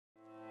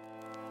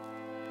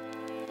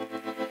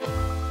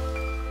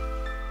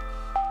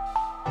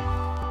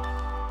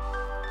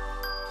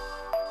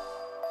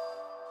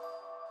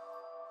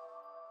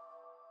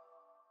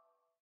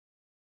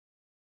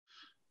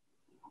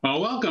Well,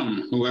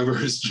 welcome, whoever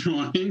has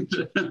joined.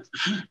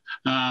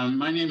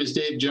 My name is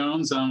Dave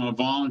Jones. I'm a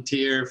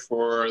volunteer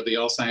for the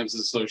Alzheimer's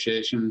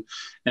Association,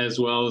 as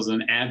well as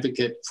an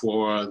advocate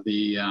for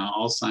the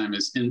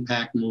Alzheimer's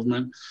Impact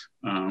Movement,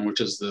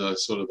 which is the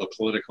sort of the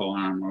political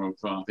arm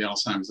of the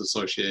Alzheimer's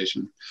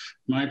Association.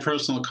 My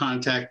personal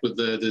contact with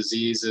the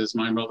disease is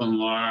my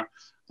mother-in-law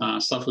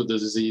suffered with the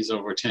disease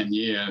over 10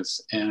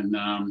 years. And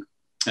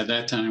at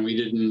that time, we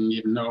didn't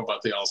even know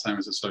about the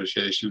Alzheimer's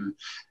Association.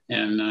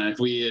 And if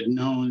we had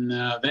known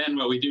then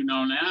what we do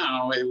know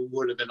now, it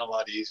would have been a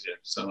lot easier.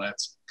 So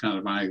that's kind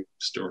of my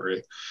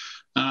story.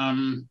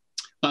 As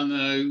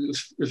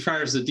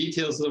far as the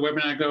details of the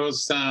webinar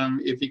goes,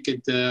 if you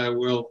could,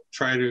 we'll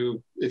try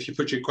to, if you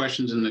put your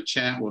questions in the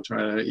chat, we'll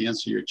try to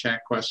answer your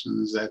chat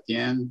questions at the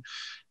end.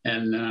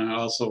 And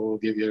also we'll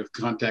give you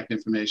contact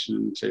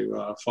information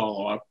to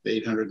follow up, the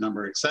 800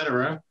 number, et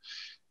cetera.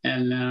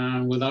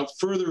 And without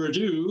further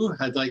ado,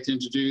 I'd like to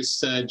introduce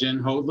Jen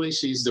Hoadley.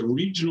 She's the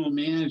regional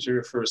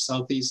manager for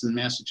Southeastern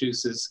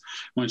Massachusetts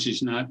when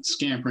she's not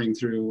scampering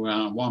through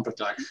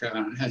Wampatuck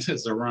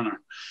as a runner.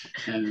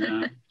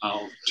 And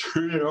I'll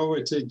turn it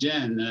over to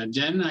Jen.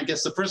 Jen, I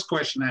guess the first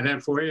question I'd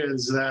have for you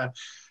is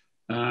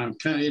kind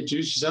of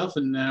introduce yourself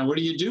and what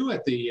do you do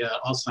at the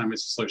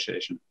Alzheimer's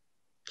Association?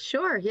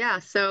 Sure. Yeah.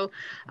 So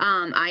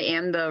I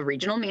am the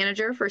regional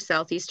manager for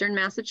Southeastern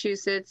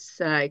Massachusetts.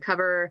 I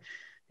cover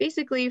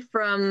basically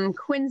from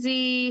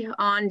Quincy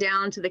on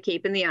down to the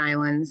Cape and the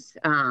Islands.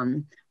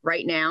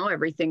 Right now,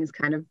 everything's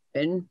kind of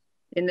been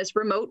in this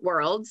remote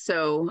world.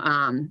 So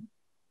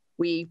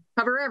we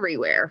cover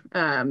everywhere.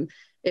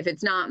 If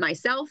it's not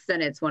myself,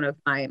 then it's one of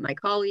my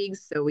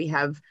colleagues. So we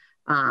have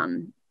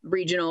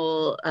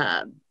regional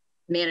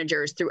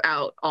managers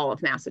throughout all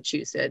of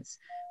Massachusetts.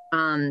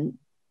 And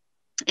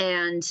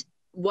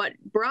what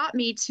brought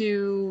me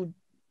to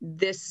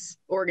this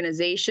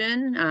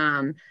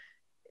organization,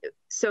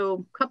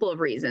 so a couple of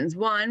reasons.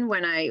 One,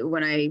 when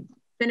I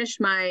finished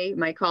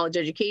my college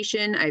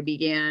education, I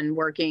began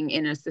working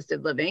in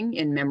assisted living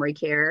in memory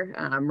care,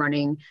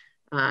 running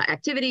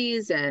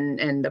activities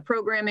and the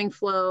programming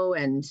flow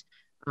and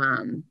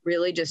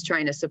really just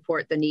trying to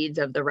support the needs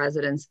of the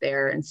residents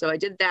there. And so I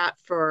did that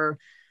for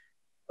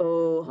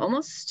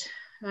almost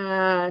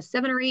 7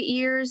 or 8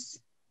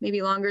 years,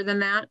 maybe longer than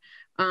that.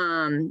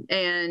 I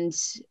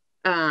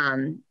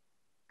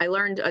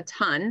learned a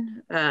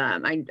ton.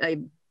 I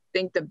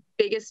think the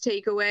biggest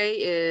takeaway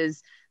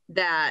is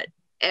that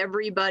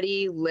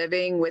everybody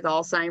living with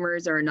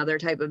Alzheimer's or another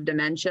type of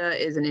dementia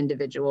is an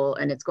individual,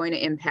 and it's going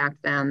to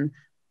impact them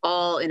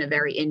all in a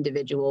very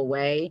individual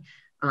way.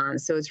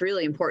 So it's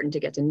really important to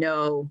get to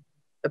know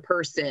the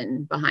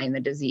person behind the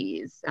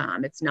disease.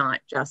 It's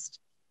not just,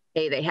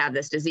 hey, they have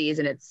this disease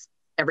and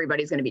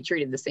everybody's going to be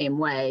treated the same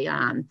way.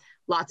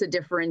 Lots of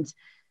different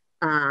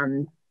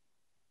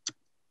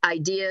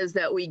ideas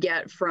that we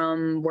get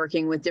from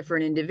working with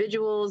different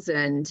individuals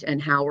and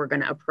how we're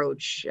going to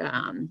approach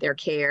their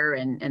care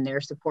and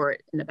their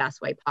support in the best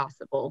way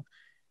possible.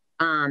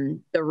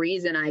 The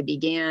reason I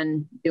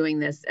began doing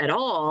this at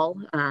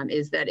all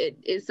is that it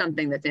is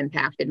something that's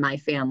impacted my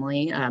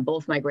family.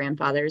 Both my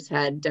grandfathers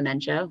had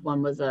dementia.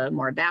 One was a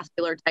more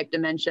vascular type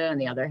dementia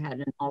and the other had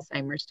an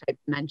Alzheimer's type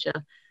dementia.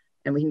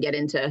 And we can get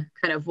into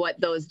kind of what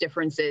those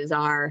differences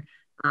are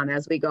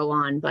as we go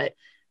on. But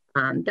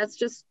that's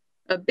just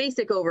a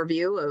basic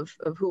overview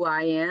of who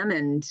I am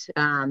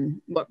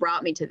and what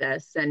brought me to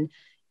this. And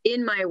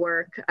in my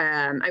work,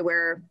 I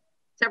wear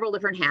several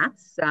different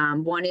hats.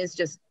 One is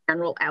just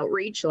general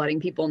outreach, letting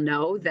people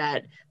know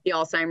that the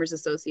Alzheimer's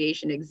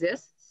Association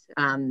exists.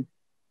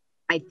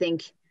 I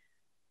think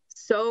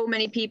so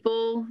many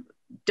people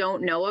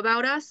don't know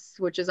about us,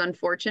 which is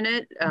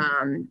unfortunate.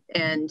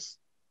 And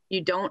you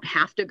don't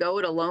have to go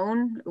it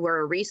alone. We're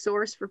a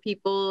resource for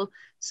people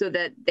so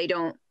that they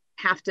don't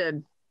have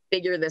to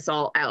figure this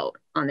all out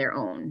on their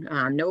own.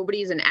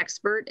 Nobody's an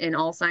expert in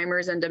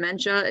Alzheimer's and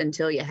dementia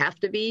until you have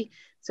to be.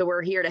 So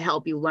we're here to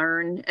help you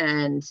learn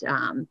and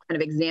kind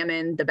of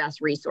examine the best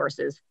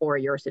resources for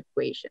your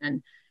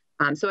situation.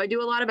 So I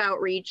do a lot of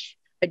outreach.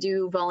 I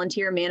do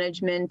volunteer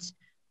management,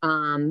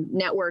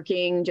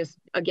 networking, just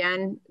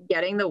again,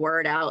 getting the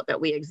word out that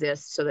we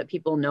exist so that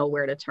people know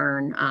where to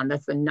turn.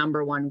 That's the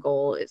number one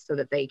goal, is so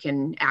that they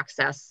can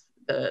access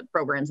the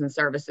programs and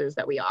services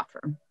that we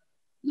offer.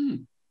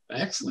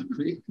 Excellent.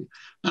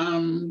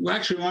 Well,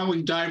 actually, why don't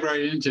we dive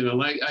right into it?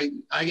 Like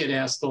I get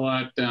asked a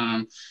lot,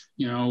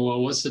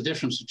 well, what's the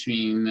difference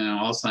between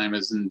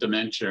Alzheimer's and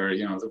dementia?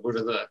 What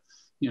are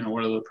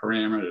the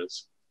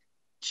parameters?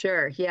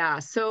 Sure. Yeah.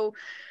 So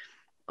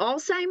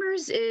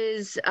Alzheimer's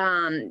is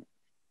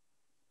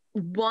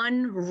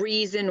one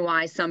reason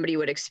why somebody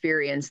would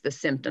experience the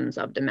symptoms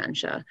of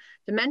dementia.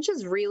 Dementia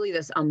is really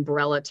this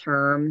umbrella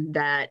term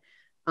that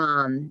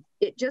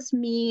it just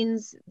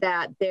means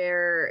that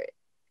they're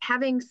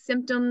having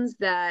symptoms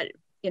that,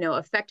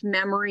 affect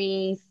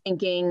memory,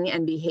 thinking,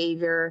 and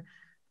behavior.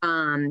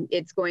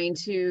 It's going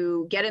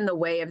to get in the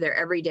way of their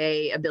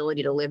everyday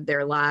ability to live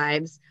their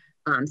lives.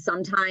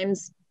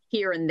 Sometimes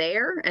here and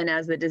there, and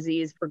as the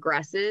disease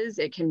progresses,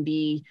 it can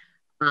be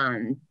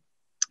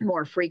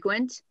more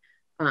frequent.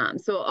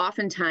 So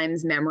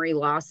oftentimes memory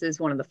loss is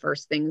one of the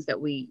first things that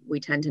we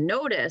tend to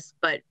notice.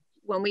 But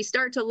when we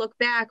start to look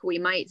back, we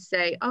might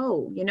say,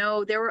 oh,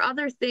 there were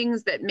other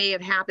things that may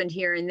have happened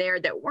here and there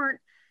that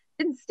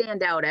didn't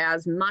stand out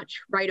as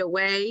much right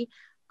away.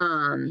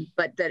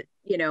 But that,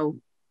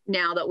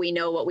 now that we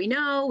know what we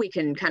know, we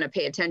can kind of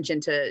pay attention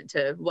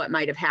to what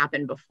might have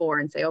happened before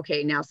and say,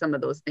 okay, now some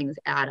of those things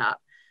add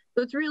up.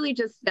 So it's really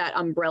just that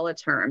umbrella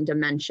term,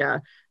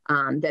 dementia,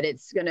 that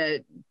it's going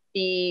to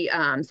be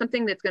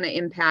something that's going to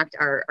impact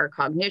our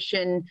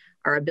cognition,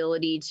 our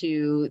ability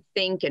to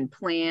think and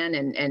plan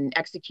and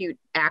execute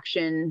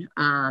action,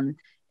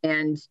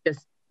 and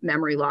just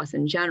memory loss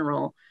in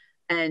general.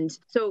 And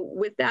so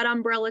with that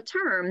umbrella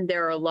term,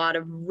 there are a lot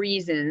of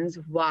reasons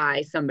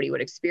why somebody would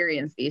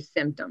experience these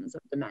symptoms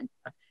of dementia.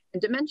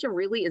 And dementia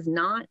really is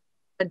not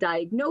a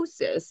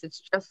diagnosis. It's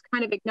just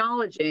kind of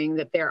acknowledging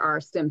that there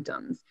are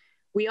symptoms.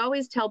 We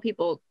always tell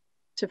people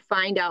to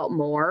find out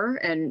more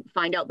and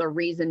find out the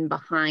reason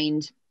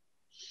behind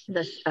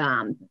this,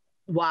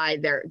 why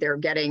they're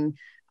getting,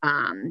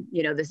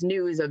 this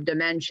news of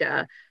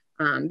dementia,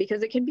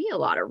 because it can be a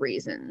lot of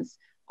reasons.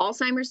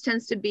 Alzheimer's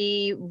tends to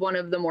be one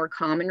of the more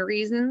common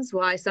reasons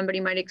why somebody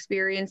might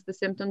experience the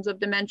symptoms of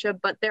dementia,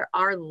 but there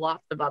are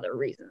lots of other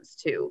reasons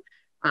too.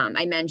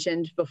 I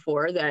mentioned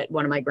before that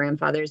one of my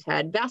grandfathers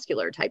had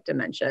vascular type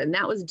dementia, and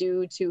that was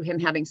due to him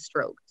having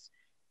strokes.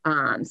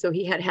 So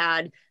he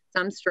had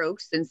some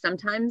strokes, and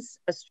sometimes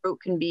a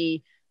stroke can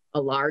be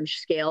a large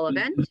scale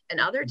event, and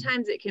other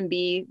times it can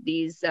be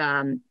these,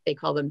 they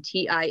call them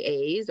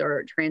TIAs,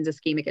 or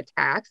transischemic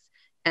attacks,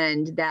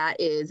 and that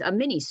is a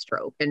mini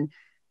stroke. And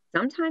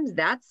sometimes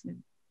that's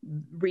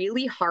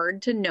really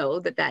hard to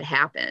know that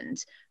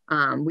happened.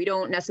 We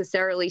don't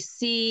necessarily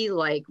see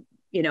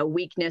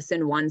weakness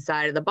in one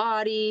side of the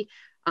body.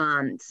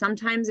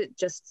 Sometimes it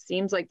just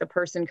seems like the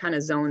person kind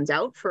of zones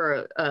out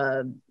for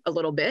a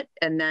little bit,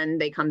 and then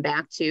they come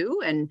back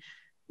to. And,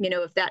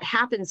 if that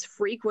happens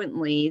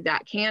frequently,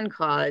 that can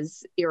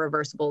cause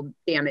irreversible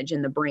damage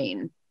in the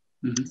brain.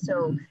 Mm-hmm.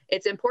 So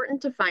it's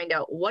important to find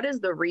out what is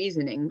the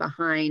reasoning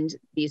behind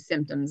these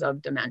symptoms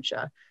of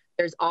dementia.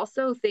 There's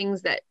also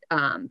things that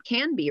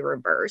can be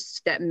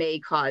reversed that may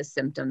cause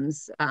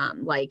symptoms,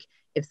 like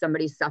if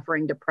somebody's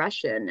suffering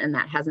depression and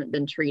that hasn't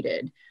been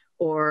treated,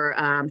 or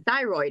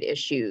thyroid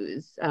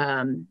issues,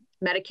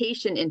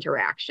 medication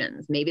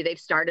interactions. Maybe they've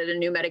started a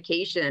new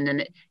medication,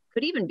 and it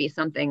could even be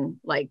something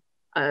like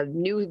a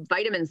new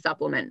vitamin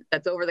supplement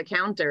that's over the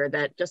counter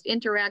that just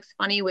interacts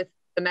funny with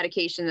the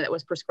medication that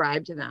was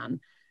prescribed to them.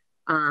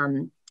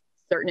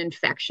 Certain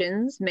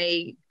infections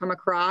may come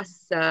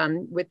across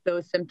with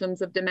those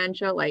symptoms of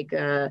dementia, like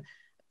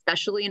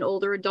especially in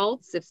older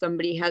adults. If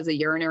somebody has a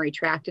urinary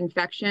tract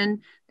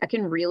infection, that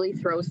can really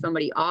throw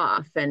somebody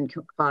off and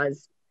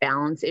cause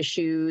balance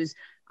issues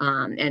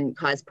and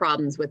cause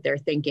problems with their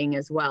thinking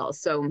as well.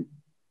 So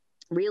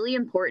really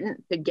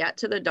important to get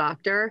to the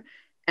doctor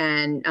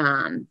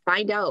and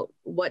find out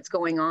what's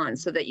going on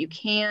so that you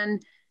can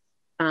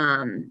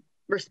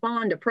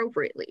respond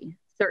appropriately.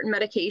 Certain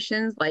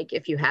medications, like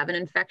if you have an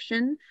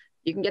infection,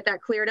 you can get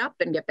that cleared up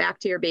and get back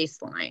to your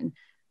baseline.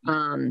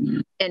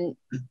 And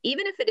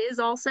even if it is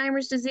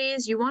Alzheimer's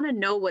disease, you want to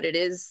know what it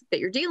is that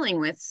you're dealing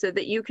with so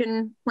that you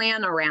can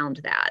plan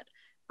around that.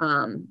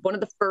 One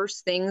of the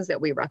first things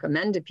that we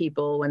recommend to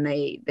people when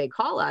they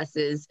call us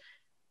is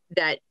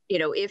that,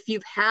 if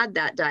you've had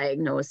that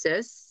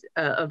diagnosis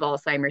of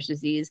Alzheimer's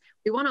disease,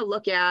 we want to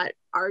look at,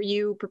 are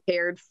you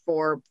prepared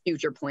for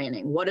future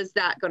planning? What is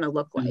that going to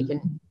look like?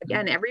 And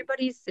again,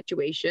 everybody's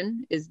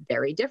situation is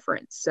very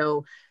different.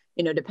 So,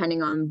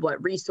 depending on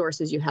what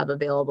resources you have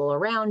available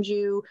around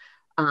you,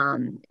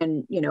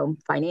 and,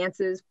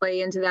 finances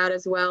play into that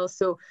as well.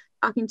 So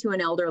talking to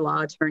an elder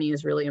law attorney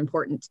is really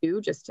important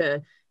too, just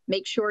to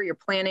make sure your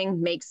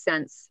planning makes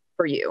sense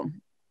for you.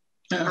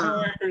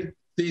 How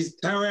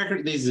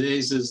accurate these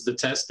days is the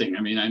testing?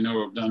 I mean, I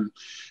know I've done,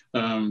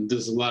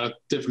 there's a lot of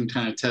different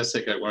kind of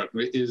testing.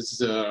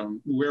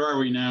 Where are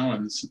we now?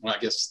 And I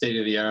guess state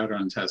of the art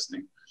on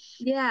testing.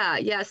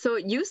 Yeah. So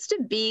it used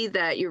to be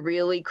that you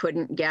really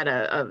couldn't get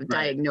a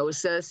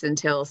diagnosis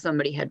until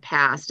somebody had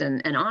passed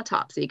and an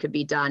autopsy could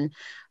be done.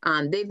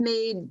 They've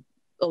made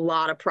a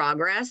lot of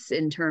progress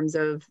in terms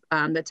of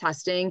the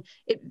testing.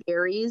 It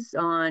varies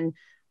on,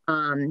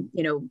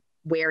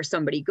 where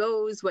somebody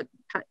goes, what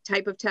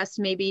type of test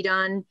may be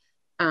done.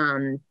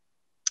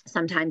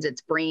 Sometimes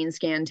it's brain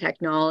scan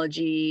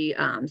technology.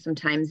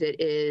 Sometimes it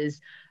is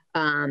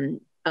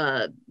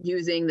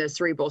using the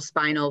cerebral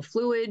spinal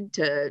fluid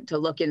to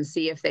look and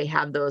see if they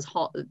have those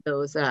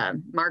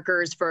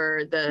markers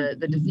for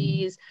the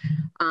disease.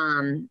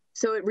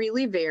 So it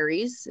really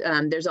varies.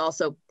 There's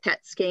also PET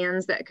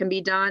scans that can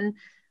be done.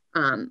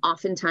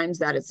 Oftentimes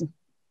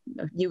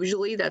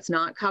usually that's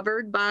not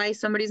covered by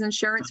somebody's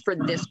insurance for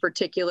this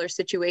particular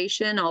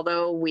situation,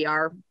 although we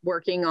are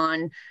working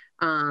on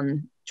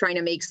trying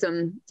to make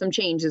some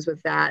changes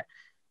with that.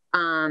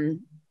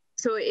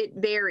 So it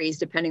varies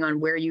depending on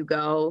where you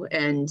go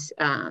and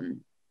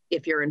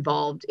if you're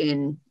involved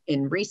in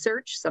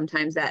research.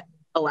 Sometimes that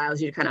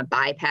allows you to kind of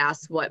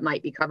bypass what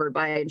might be covered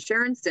by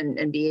insurance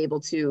and be able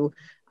to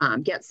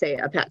get, say,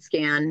 a PET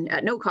scan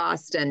at no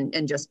cost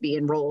and just be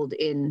enrolled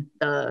in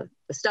the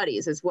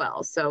studies as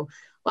well. So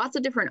lots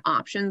of different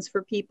options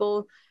for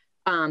people,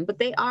 but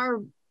they are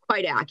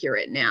quite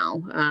accurate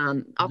now.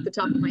 Off the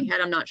top of my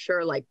head, I'm not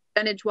sure like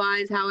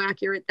percentage-wise how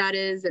accurate that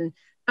is. And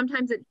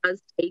sometimes it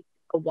does take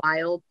a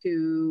while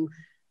to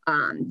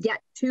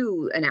get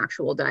to an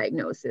actual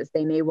diagnosis.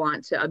 They may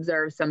want to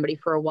observe somebody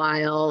for a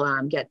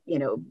while, get,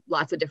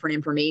 lots of different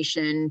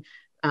information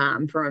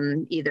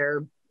from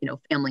either,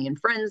 family and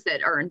friends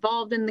that are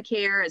involved in the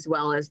care, as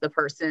well as the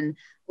person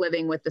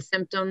living with the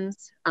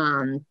symptoms.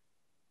 And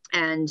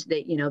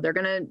they, they're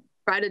going to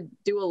try to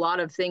do a lot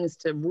of things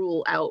to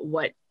rule out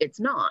what it's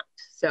not.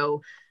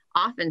 So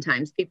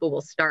oftentimes people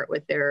will start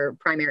with their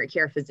primary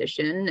care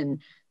physician,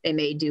 and they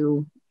may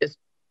do just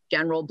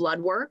general blood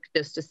work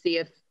just to see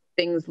if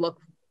things look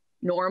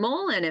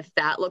normal. And if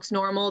that looks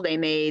normal, they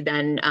may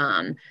then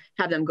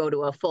have them go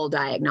to a full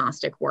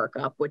diagnostic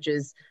workup, which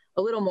is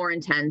a little more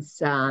intense.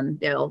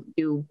 They'll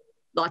do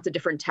lots of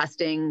different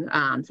testing.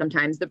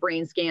 Sometimes the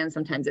brain scan,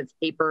 sometimes it's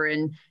paper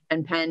and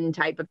pen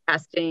type of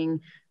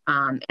testing.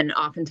 And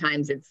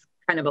oftentimes it's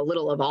kind of a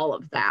little of all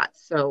of that.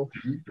 So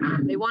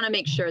they want to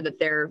make sure that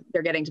they're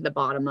getting to the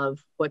bottom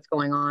of what's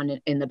going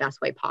on in the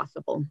best way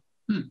possible.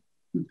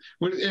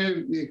 What are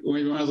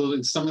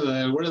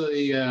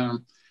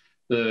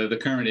the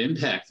current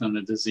impact on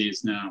the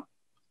disease now?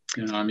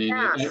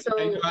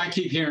 I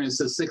keep hearing it's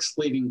the 6th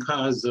leading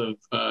cause of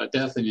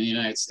death in the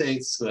United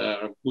States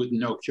with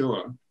no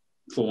cure,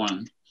 for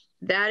one.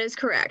 That is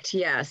correct.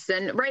 Yes,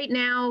 and right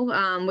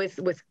now,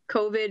 with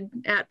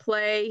COVID at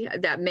play,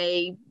 that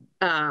may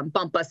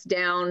bump us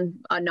down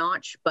a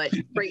notch. But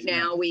right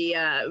now, we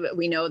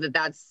know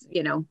that's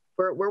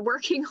we're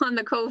working on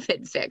the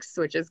COVID fix,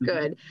 which is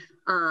good.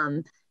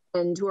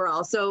 And we're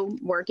also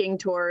working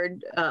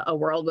toward a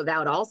world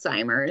without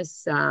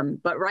Alzheimer's.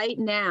 But right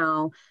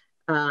now,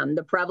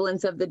 the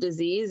prevalence of the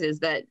disease is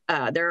that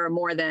there are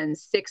more than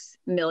 6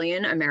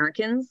 million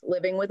Americans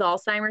living with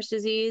Alzheimer's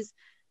disease.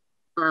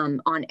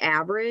 On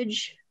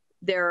average,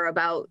 there are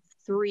about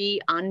 3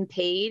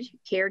 unpaid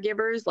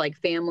caregivers, like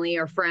family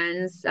or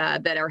friends,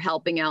 that are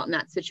helping out in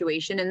that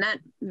situation. And that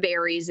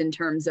varies in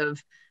terms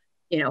of,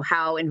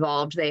 how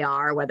involved they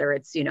are, whether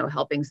it's,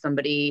 helping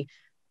somebody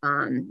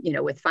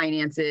with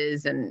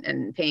finances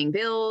and paying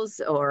bills,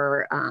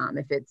 or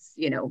if it's,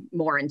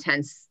 more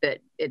intense, that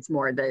it's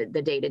more the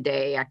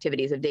day-to-day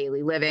activities of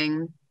daily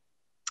living.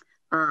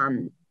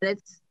 And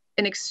it's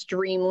an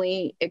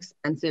extremely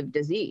expensive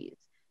disease.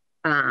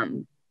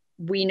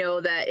 We know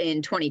that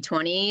in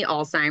 2020,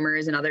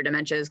 Alzheimer's and other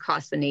dementias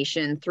cost the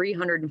nation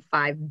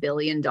 $305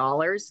 billion,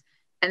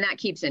 and that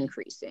keeps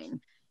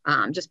increasing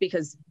just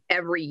because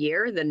every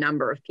year the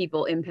number of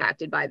people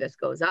impacted by this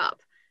goes up.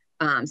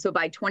 So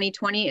by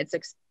 2020, it's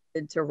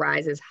expected to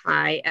rise as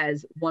high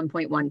as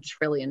 $1.1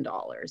 trillion.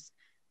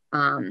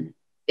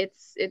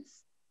 It's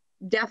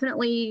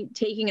definitely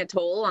taking a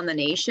toll on the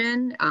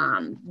nation.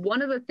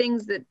 One of the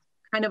things that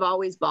kind of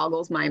always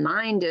boggles my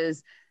mind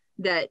is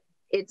that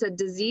it's a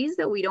disease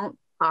that we don't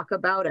talk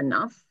about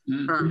enough.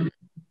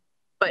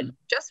 But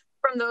just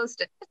from those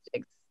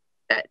statistics,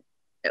 that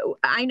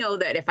I know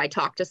that if I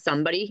talk to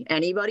somebody,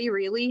 anybody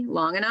really,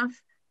 long enough,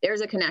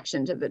 there's a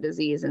connection to the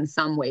disease in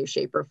some way,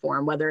 shape, or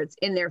form, whether it's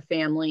in their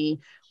family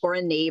or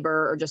a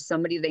neighbor or just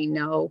somebody they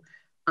know.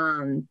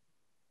 So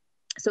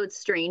it's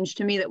strange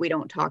to me that we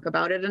don't talk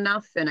about it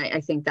enough. And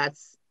I think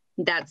that's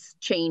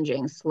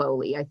changing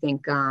slowly. I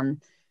think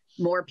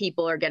more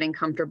people are getting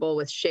comfortable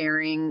with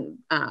sharing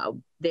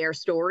their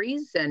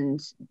stories and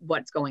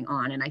what's going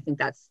on. And I think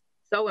that's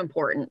so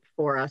important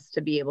for us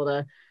to be able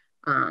to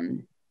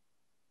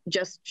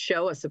just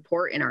show a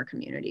support in our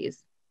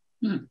communities.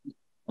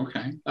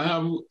 Okay.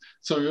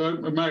 So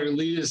it might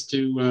lead us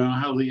to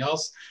how the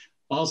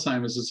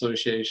Alzheimer's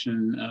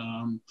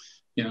Association,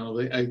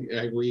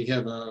 we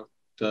have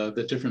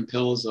the different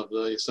pillars of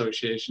the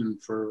association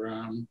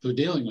for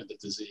dealing with the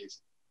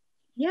disease.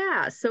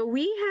 Yeah, so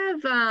we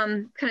have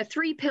kind of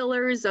 3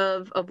 pillars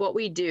of what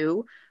we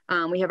do.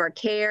 We have our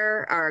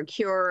care, our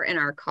cure, and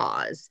our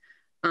cause.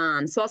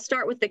 So I'll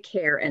start with the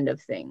care end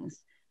of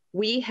things.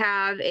 We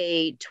have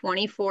a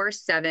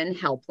 24/7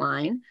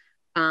 helpline,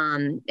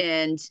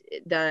 and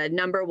the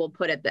number we'll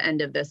put at the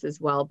end of this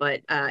as well,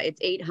 but it's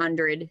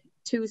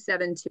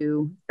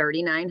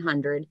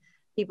 800-272-3900.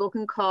 People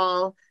can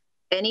call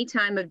any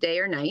time of day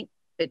or night.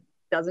 It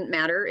doesn't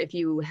matter if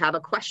you have a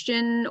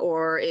question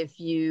or if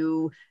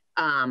you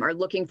are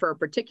looking for a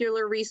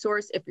particular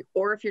resource,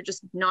 or if you're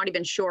just not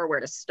even sure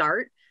where to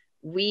start.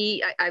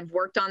 I've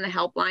worked on the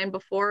helpline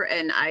before,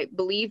 and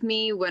believe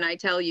me when I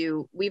tell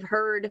you, we've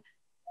heard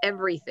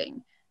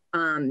everything.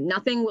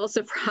 Nothing will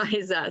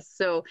surprise us.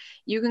 So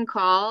you can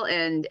call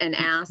and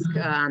ask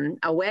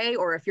away,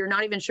 or if you're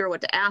not even sure what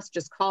to ask,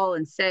 just call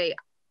and say,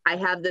 I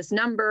have this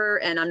number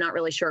and I'm not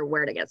really sure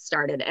where to get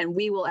started. And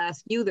we will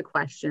ask you the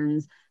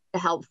questions to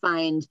help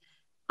find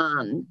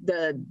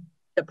the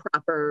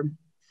proper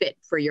fit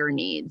for your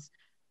needs.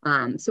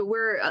 So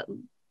we're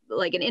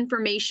like an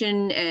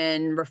information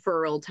and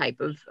referral type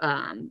of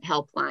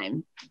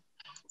helpline.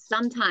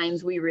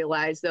 Sometimes we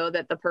realize, though,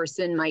 that the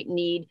person might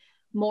need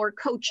more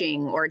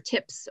coaching or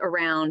tips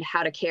around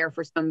how to care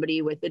for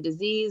somebody with the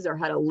disease or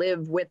how to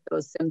live with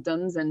those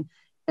symptoms and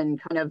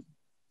kind of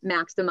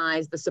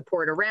maximize the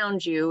support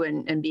around you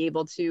and be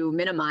able to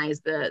minimize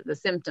the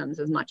symptoms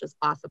as much as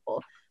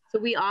possible. So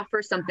we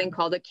offer something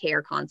called a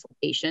care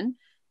consultation.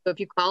 So if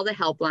you call the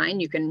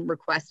helpline, you can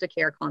request a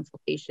care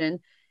consultation.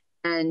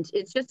 And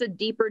it's just a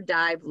deeper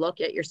dive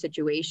look at your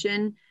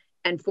situation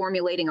and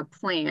formulating a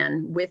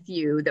plan with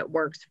you that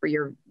works for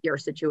your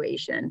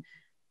situation.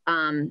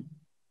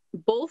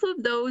 Both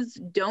of those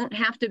don't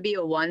have to be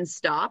a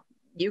one-stop.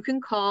 You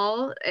can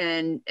call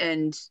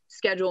and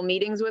schedule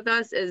meetings with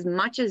us as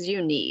much as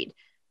you need.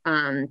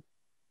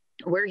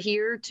 We're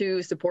here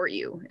to support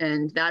you.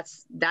 And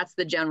that's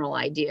the general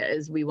idea,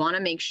 is we want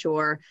to make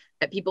sure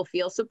that people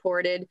feel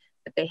supported,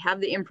 that they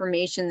have the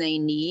information they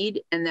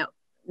need, and that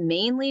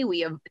mainly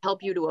we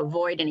help you to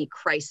avoid any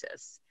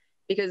crisis,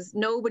 because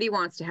nobody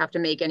wants to have to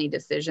make any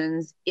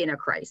decisions in a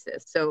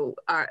crisis. So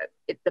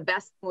the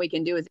best thing we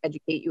can do is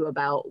educate you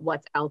about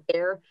what's out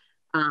there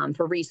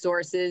for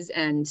resources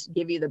and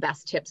give you the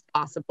best tips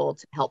possible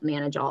to help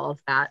manage all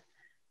of that.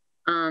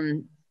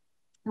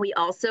 We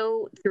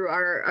also, through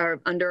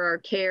under our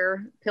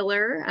care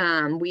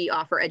pillar, we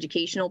offer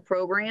educational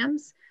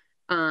programs,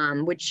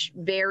 which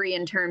vary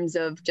in terms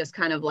of just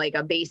kind of like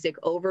a basic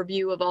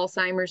overview of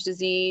Alzheimer's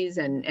disease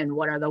and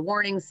what are the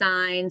warning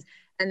signs.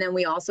 And then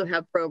we also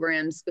have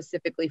programs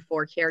specifically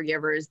for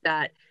caregivers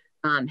that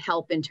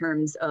help in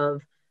terms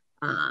of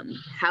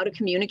how to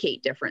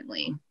communicate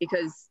differently,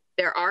 because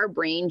there are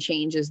brain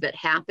changes that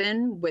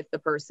happen with the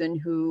person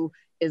who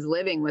is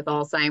living with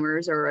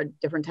Alzheimer's or a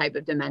different type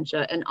of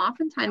dementia. And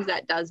oftentimes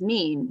that does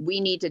mean we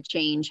need to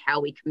change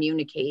how we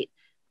communicate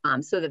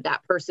so that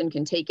that person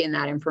can take in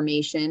that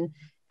information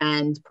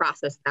and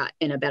process that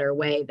in a better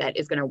way that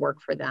is going to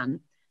work for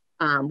them.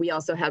 We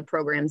also have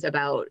programs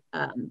about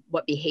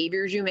what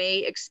behaviors you may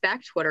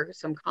expect, what are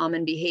some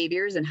common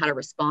behaviors and how to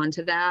respond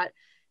to that.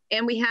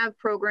 And we have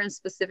programs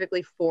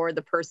specifically for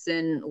the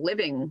person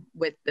living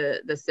with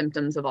the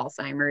symptoms of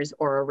Alzheimer's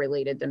or a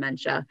related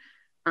dementia.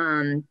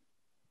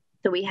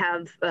 So we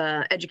have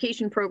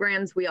education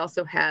programs. We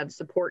also have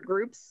support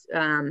groups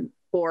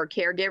for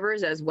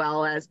caregivers as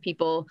well as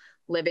people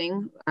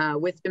living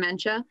with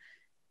dementia.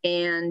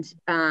 And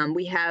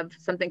we have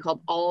something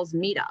called ALS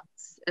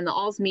meetups. And the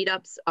ALS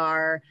meetups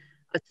are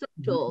a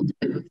social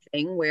type of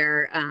thing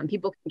where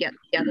people can get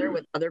together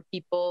with other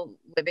people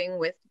living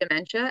with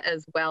dementia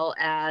as well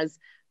as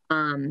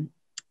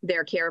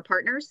their care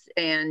partners.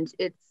 And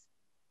it's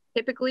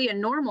typically in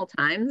normal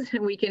times,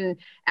 we can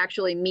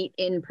actually meet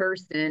in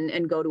person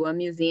and go to a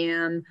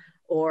museum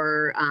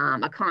or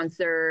a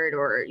concert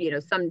or,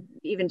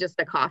 even just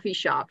a coffee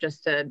shop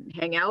just to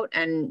hang out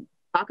and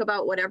talk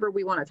about whatever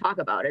we want to talk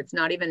about. It's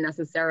not even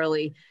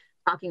necessarily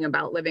talking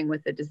about living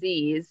with the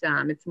disease.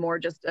 It's more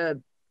just a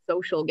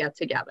social get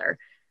together.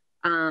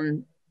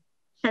 And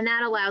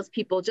that allows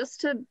people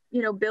just to,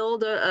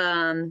 build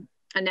a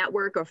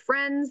network of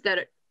friends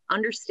that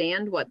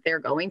understand what they're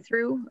going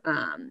through.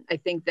 I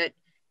think that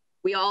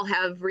we all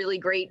have really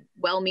great,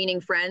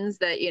 well-meaning friends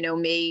that,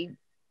 may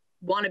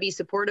want to be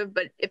supportive,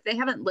 but if they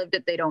haven't lived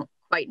it, they don't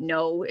quite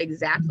know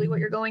exactly what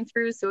you're going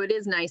through. So it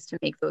is nice to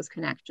make those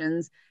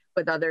connections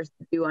with others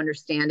who do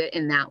understand it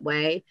in that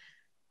way.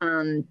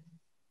 And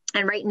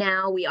right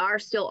now we are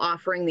still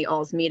offering the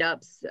ALS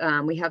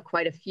meetups. We have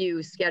quite a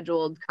few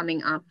scheduled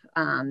coming up.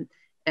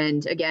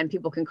 And again,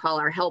 people can call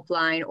our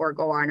helpline or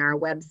go on our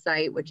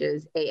website, which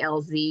is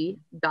alz.org/MANH.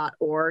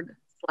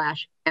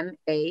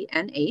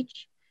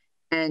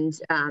 And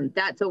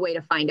that's a way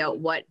to find out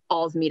what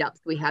ALS meetups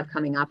we have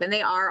coming up. And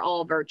they are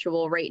all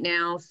virtual right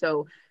now.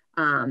 So,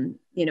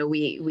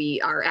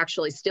 we are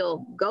actually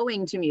still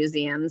going to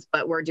museums,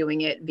 but we're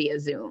doing it via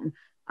Zoom,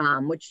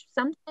 which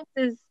sometimes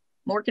is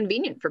more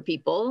convenient for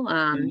people.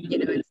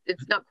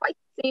 It's not quite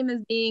the same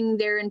as being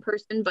there in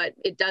person, but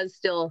it does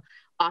still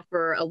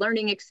offer a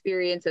learning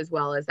experience as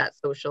well as that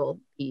social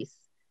piece.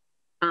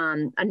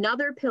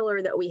 Another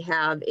pillar that we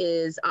have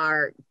is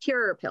our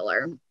cure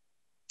pillar.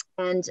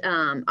 And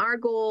our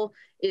goal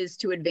is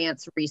to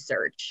advance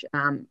research.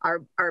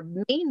 Our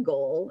main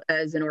goal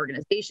as an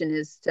organization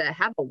is to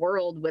have a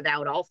world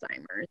without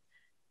Alzheimer's.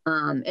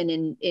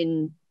 And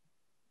in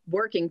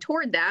working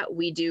toward that,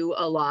 we do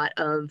a lot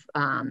of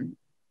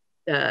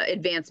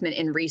advancement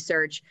in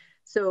research.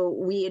 So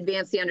we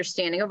advance the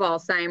understanding of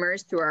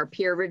Alzheimer's through our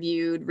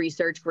peer-reviewed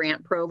research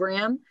grant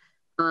program.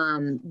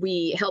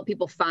 We help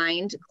people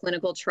find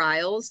clinical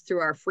trials through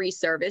our free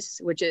service,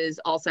 which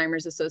is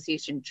Alzheimer's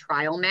Association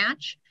Trial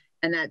Match.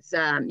 And that's,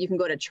 you can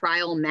go to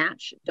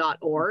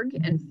trialmatch.org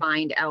and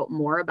find out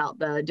more about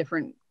the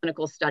different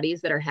clinical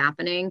studies that are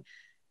happening.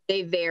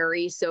 They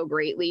vary so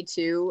greatly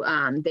too.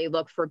 They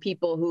look for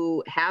people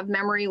who have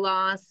memory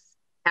loss,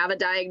 have a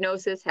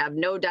diagnosis, have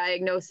no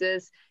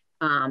diagnosis,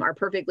 are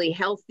perfectly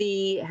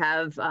healthy,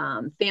 have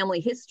family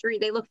history.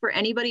 They look for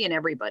anybody and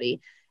everybody.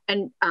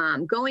 And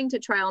going to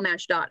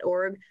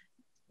trialmatch.org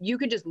you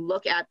could just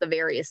look at the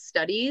various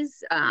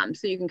studies,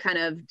 so you can kind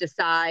of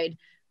decide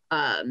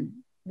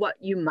what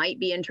you might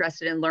be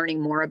interested in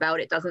learning more about.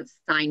 It doesn't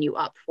sign you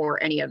up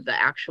for any of the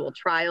actual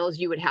trials.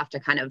 You would have to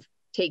kind of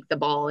take the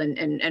ball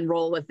and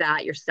roll with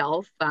that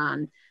yourself.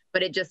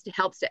 But it just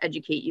helps to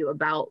educate you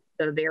about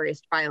the various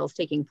trials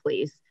taking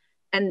place.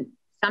 And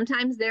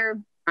sometimes they're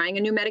trying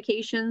a new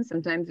medication.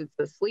 Sometimes it's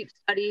a sleep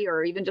study,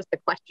 or even just a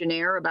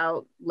questionnaire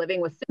about living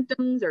with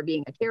symptoms or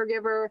being a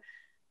caregiver,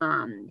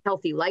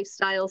 healthy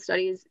lifestyle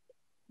studies.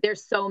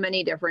 There's so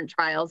many different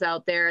trials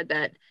out there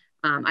that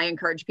I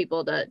encourage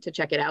people to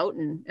check it out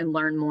and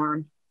learn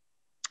more.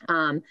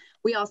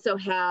 We also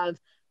have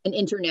an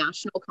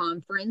international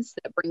conference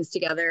that brings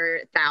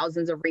together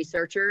thousands of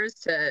researchers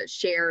to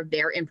share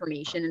their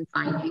information and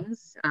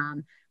findings.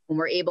 When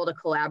we're able to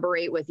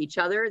collaborate with each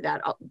other,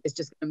 that is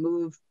just going to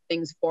move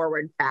things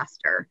forward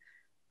faster.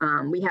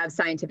 We have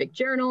scientific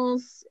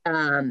journals,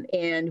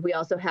 and we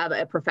also have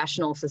a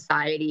professional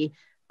society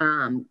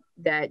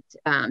that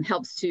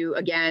helps to,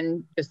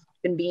 again, just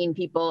convene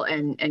people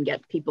and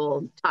get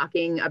people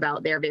talking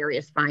about their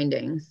various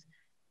findings.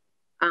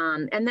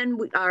 And then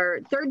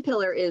our third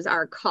pillar is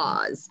our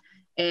cause.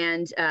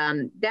 And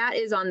that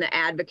is on the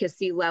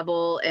advocacy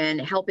level and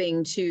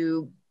helping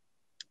to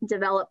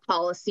develop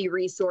policy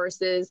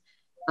resources.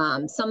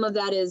 Some of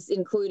that is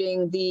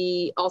including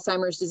the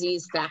Alzheimer's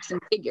disease facts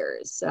and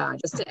figures,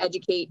 just to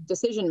educate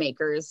decision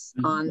makers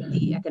on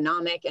the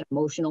economic and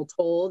emotional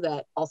toll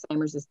that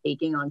Alzheimer's is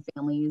taking on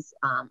families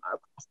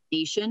across the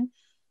nation.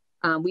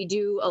 We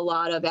do a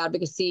lot of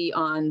advocacy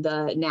on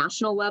the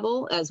national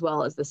level as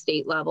well as the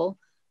state level.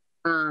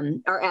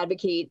 Our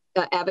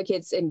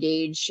advocates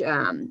engage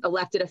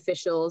elected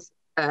officials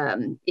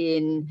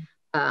in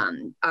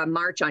a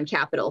march on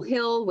Capitol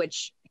Hill,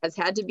 which has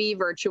had to be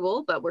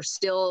virtual, but we're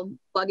still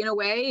plugging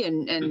away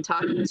and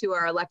talking to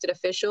our elected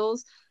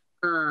officials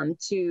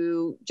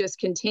to just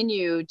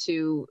continue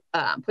to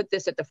put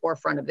this at the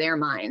forefront of their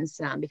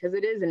minds, because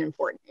it is an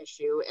important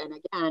issue. And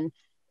again,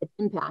 it's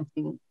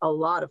impacting a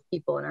lot of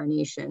people in our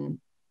nation.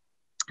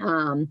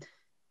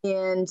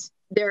 And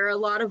there are a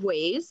lot of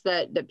ways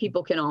that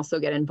people can also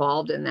get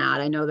involved in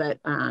that. I know that,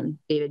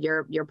 David,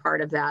 you're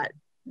part of that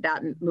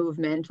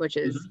movement, which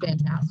is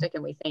fantastic.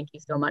 And we thank you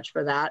so much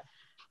for that.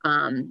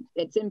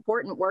 It's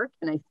important work.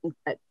 And I think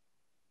that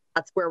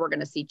that's where we're going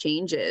to see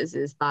changes,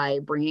 is by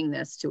bringing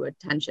this to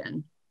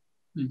attention.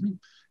 Mm-hmm.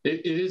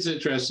 It is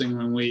interesting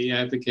when we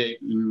advocate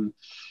in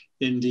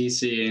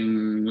DC,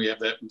 and we have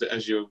that,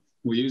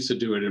 we used to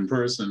do it in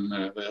person,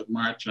 the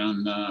march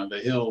on the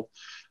Hill.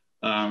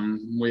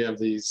 We have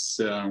these,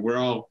 we're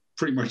all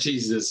pretty much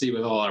easy to see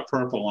with all our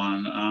purple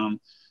on.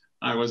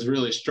 I was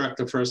really struck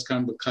the first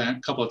couple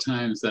of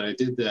times that I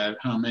did that,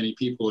 how many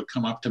people would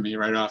come up to me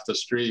right off the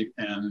street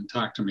and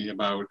talk to me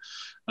about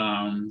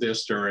their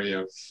story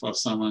of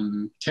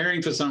someone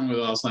caring for someone with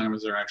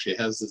Alzheimer's or actually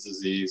has the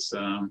disease.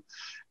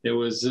 It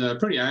was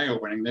pretty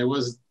eye-opening. It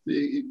was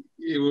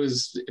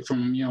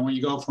from, when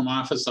you go from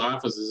office to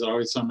office, there's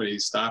always somebody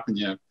stopping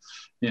you,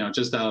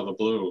 just out of the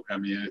blue. I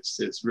mean,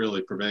 it's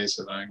really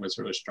pervasive. I was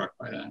really struck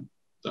by that.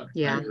 So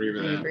yeah, I agree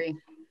with that. I agree.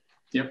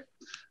 Yep.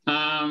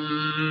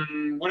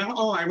 What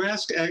else? I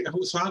asked,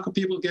 so how can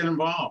people get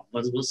involved?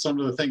 What's some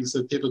of the things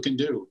that people can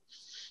do?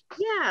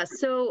 Yeah,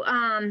 so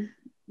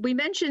we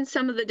mentioned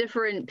some of the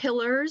different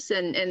pillars,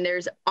 and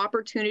there's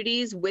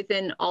opportunities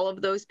within all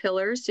of those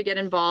pillars to get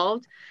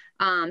involved.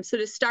 So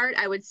to start,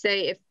 I would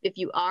say if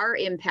you are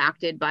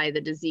impacted by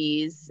the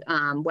disease,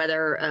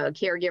 whether a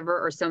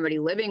caregiver or somebody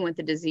living with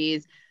the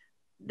disease,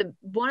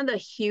 one of the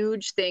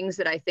huge things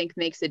that I think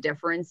makes a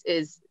difference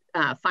is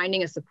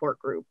finding a support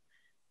group.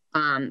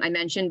 I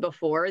mentioned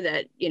before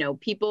that,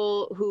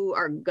 people who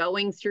are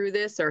going through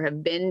this or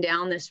have been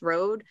down this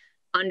road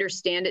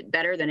understand it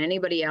better than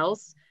anybody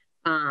else.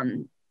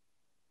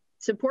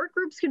 Support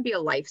groups can be a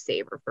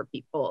lifesaver for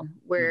people,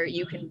 where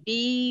you can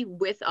be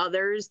with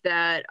others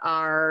that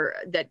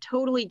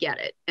totally get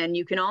it. And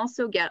you can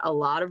also get a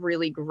lot of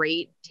really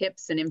great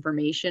tips and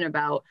information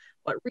about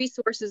what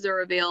resources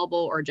are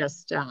available, or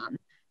just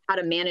how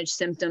to manage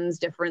symptoms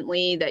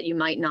differently that you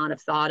might not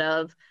have thought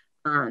of.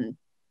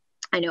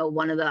 I know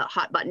one of the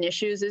hot button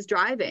issues is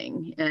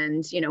driving,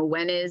 and,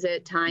 when is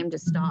it time to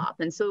stop?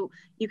 And so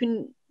you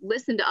can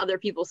listen to other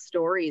people's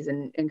stories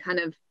and kind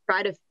of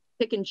try to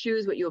pick and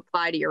choose what you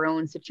apply to your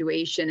own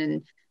situation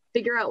and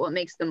figure out what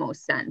makes the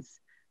most sense.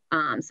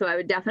 So I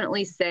would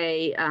definitely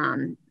say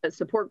a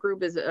support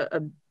group is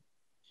a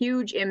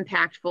huge,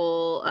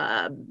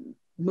 impactful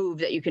move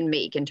that you can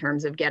make in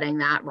terms of getting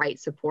that right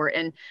support.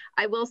 And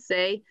I will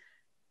say,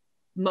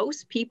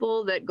 most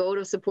people that go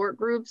to support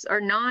groups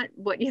are not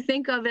what you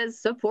think of as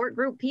support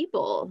group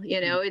people.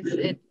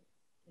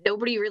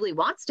 Nobody really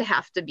wants to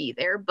have to be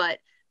there, but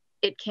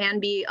it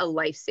can be a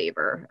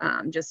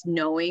lifesaver, just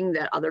knowing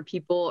that other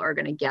people are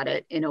going to get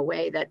it in a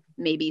way that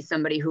maybe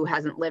somebody who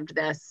hasn't lived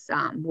this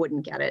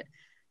wouldn't get it.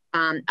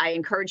 I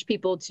encourage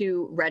people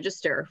to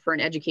register for an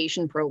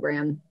education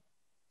program,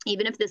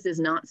 even if this is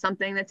not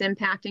something that's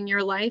impacting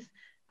your life.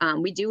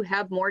 We do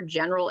have more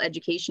general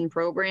education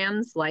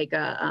programs, like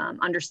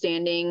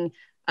understanding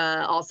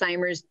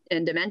Alzheimer's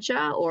and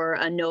dementia, or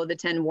a know the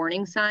 10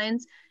 warning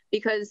signs,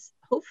 because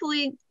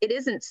hopefully it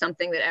isn't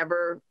something that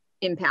ever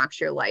impacts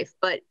your life.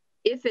 But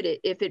if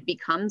it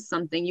becomes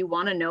something, you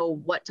want to know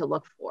what to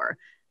look for,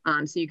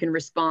 so you can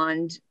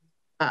respond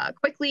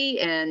quickly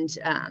and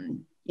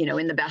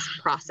in the best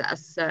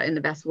process, in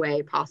the best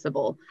way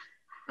possible.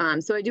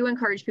 So I do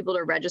encourage people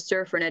to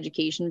register for an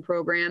education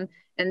program,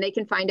 and they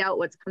can find out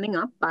what's coming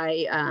up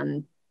by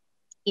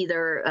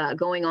either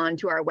going on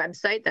to our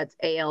website, that's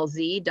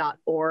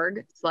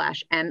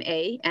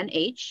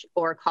alz.org/MANH,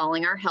 or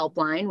calling our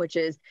helpline, which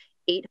is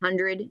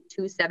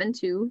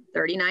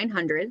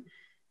 800-272-3900.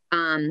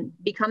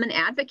 Become an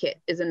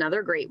advocate is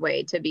another great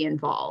way to be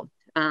involved.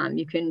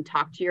 You can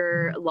talk to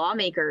your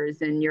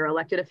lawmakers and your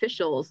elected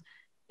officials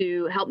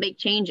to help make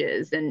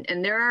changes. And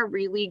there are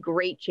really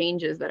great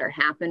changes that are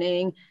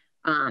happening,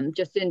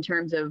 just in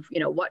terms of,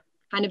 what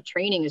kind of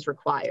training is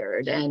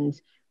required, and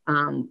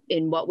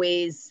in what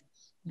ways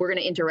we're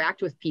going to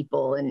interact with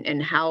people,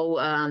 and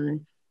how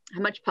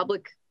much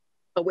public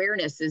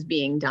awareness is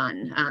being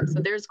done.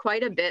 So there's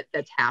quite a bit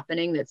that's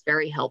happening that's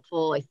very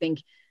helpful, I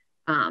think,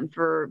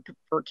 for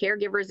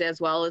caregivers as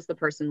well as the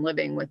person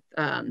living with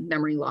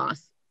memory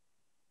loss.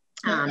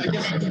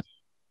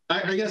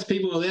 I guess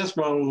people will ask,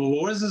 well,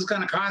 what is this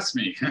going to cost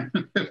me? Yeah,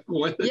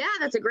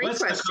 that's a great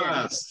question. What's the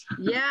cost?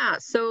 Yeah,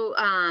 so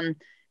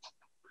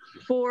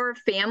for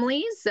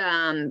families,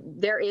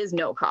 there is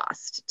no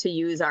cost to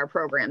use our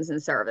programs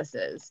and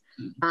services.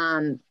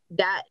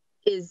 That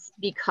is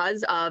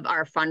because of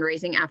our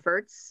fundraising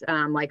efforts,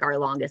 like our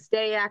Longest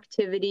Day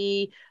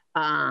activity.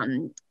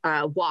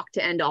 Walk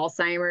to End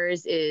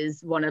Alzheimer's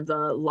is one of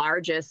the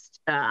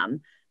largest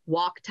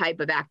walk type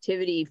of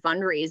activity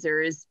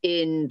fundraisers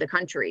in the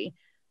country.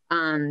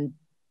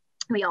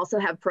 We also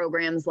have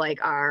programs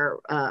like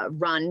our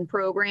Run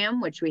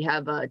program, which we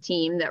have a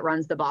team that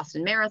runs the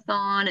Boston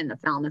Marathon and the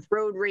Falmouth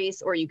Road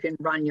Race, or you can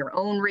run your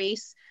own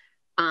race.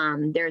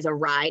 There's a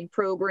Ride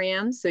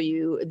program. So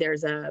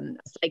there's a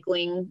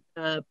cycling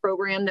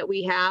program that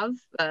we have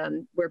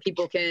where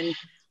people can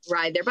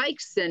ride their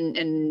bikes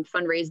and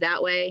fundraise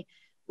that way.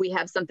 We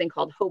have something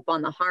called Hope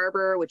on the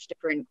Harbor, which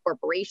different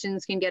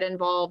corporations can get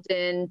involved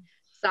in.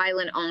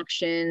 Silent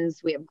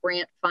auctions, we have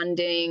grant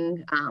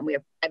funding, we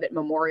have private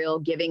memorial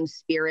giving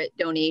spirit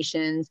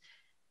donations,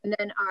 and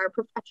then our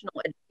professional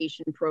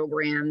education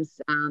programs,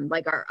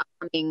 like our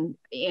upcoming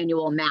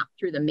annual Map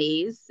Through the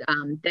Maze.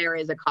 There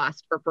is a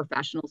cost for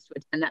professionals to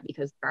attend that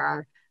because there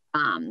are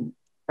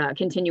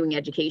continuing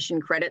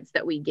education credits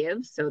that we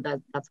give, so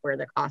that's where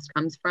the cost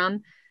comes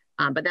from.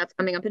 But that's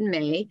coming up in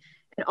May.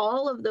 And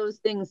all of those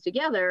things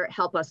together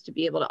help us to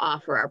be able to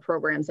offer our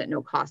programs at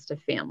no cost to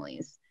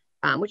families.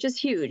 Which is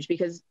huge,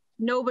 because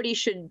nobody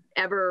should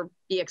ever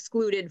be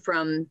excluded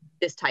from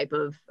this type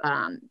of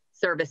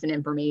service and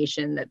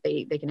information that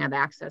they can have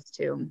access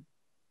to.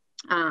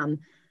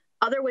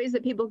 Other ways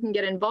that people can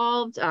get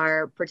involved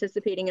are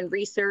participating in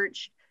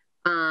research.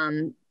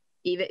 Even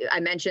I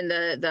mentioned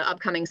the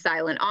upcoming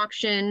silent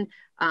auction.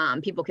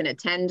 People can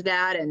attend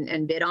that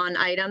and bid on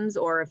items,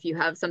 or if you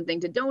have something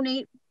to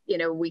donate,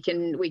 we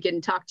can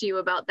talk to you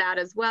about that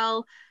as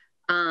well.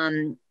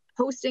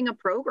 Hosting a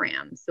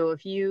program. So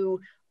if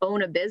you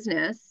own a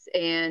business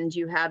and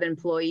you have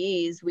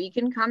employees, we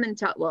can come and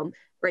talk. Well,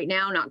 right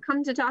now, not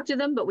come to talk to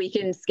them, but we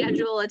can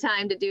schedule a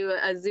time to do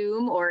a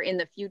Zoom, or in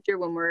the future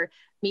when we're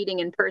meeting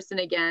in person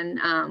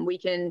again, we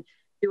can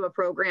do a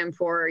program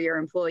for your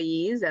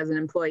employees as an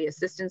employee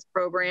assistance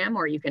program,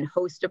 or you can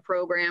host a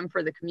program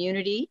for the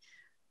community.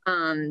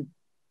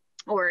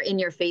 Or in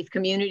your faith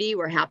community,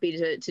 we're happy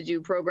to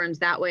do programs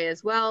that way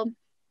as well.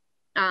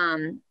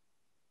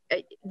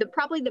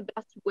 Probably the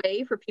best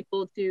way for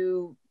people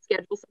to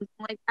schedule something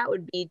like that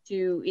would be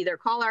to either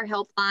call our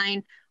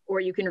helpline, or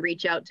you can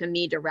reach out to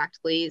me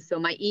directly. So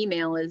my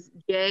email is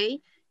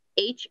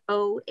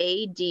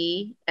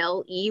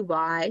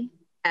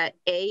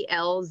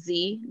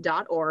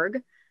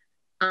jhoadley@alz.org.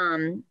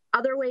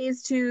 Other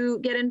ways to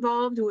get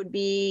involved would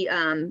be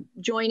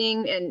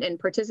joining and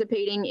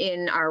participating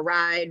in our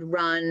Ride,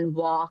 Run,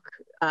 Walk,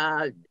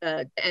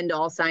 End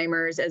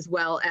Alzheimer's, as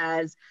well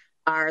as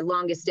our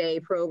Longest Day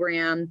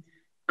program.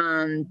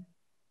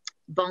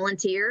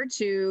 Volunteer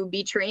to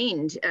be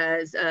trained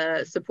as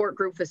a support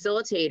group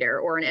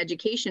facilitator or an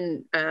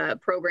education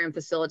program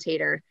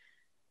facilitator.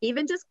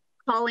 Even just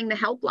calling the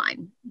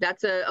helpline,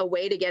 that's a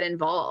way to get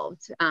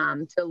involved,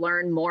 to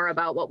learn more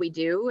about what we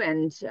do,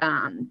 and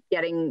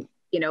getting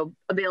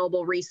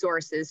available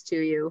resources to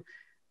you.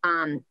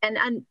 And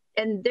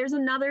there's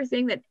another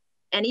thing that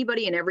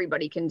anybody and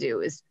everybody can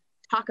do is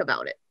talk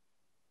about it.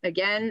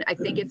 Again, I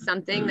think it's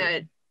something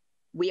that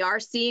we are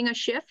seeing a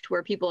shift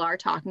where people are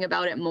talking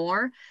about it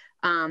more,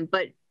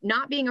 but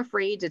not being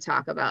afraid to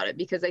talk about it,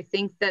 because I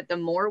think that the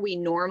more we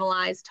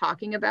normalize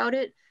talking about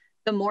it,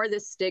 the more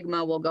this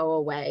stigma will go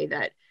away,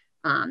 that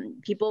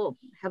people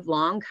have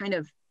long kind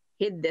of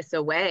hid this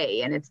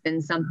away. And it's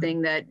been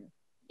something that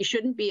you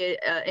shouldn't be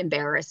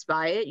embarrassed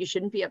by it. You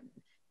shouldn't be,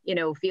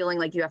 feeling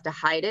like you have to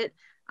hide it.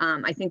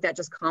 I think that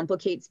just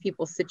complicates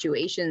people's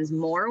situations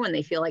more when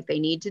they feel like they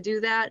need to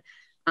do that.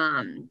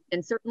 And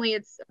certainly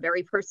it's a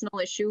very personal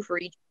issue for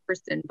each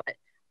person, but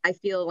I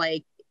feel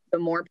like the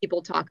more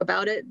people talk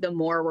about it, the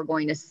more we're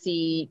going to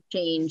see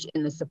change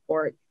in the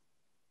support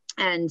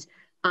and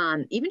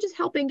even just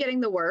helping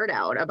getting the word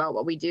out about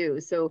what we do.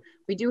 So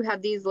we do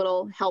have these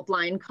little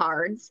helpline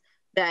cards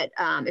that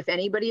if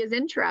anybody is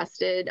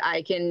interested,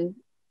 I can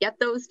get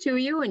those to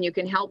you and you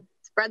can help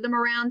spread them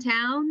around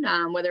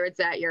town, whether it's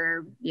at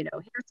your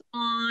hair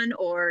salon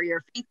or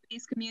your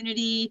faith-based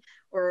community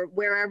or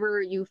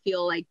wherever you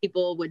feel like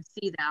people would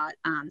see that.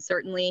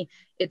 Certainly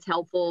it's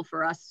helpful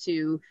for us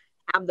to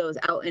have those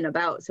out and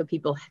about so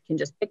people can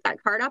just pick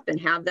that card up and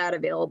have that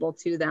available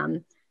to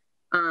them.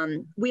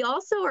 We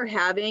also are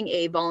having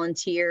a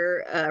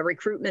volunteer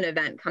recruitment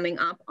event coming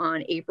up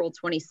on April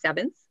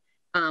 27th.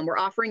 We're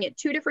offering it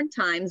 2 different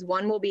times.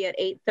 One will be at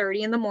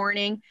 8:30 in the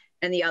morning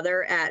and the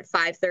other at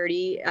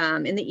 5:30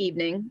 in the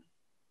evening.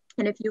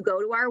 And if you go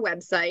to our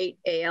website,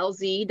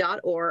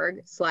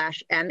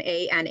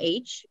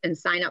 alz.org/MANH, and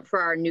sign up for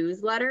our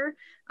newsletter,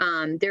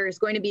 there's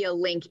going to be a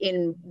link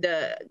in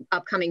the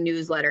upcoming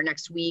newsletter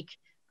next week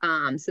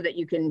so that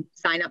you can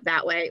sign up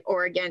that way.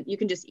 Or again, you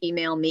can just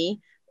email me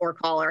or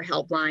call our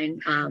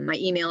helpline. My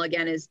email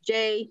again is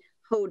jhoadley,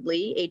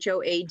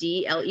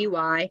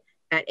 HOADLEY,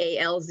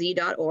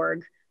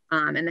 @alz.org.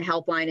 And the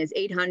helpline is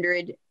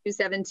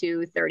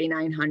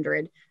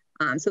 800-272-3900.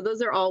 So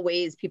those are all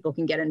ways people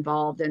can get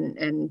involved.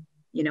 And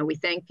we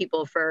thank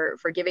people for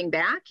giving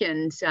back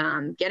and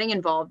getting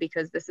involved,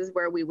 because this is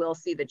where we will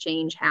see the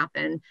change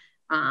happen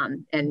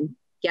and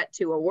get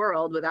to a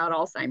world without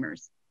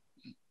Alzheimer's.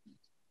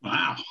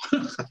 Wow,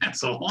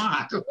 that's a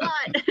lot.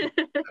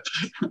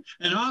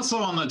 And also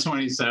on the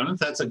 27th,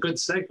 that's a good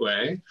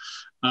segue.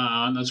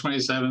 On the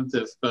 27th,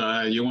 if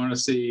you want to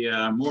see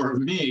more of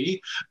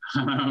me,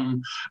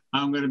 I'm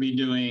going to be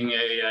doing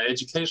a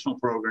educational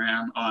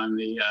program on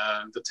the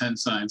 10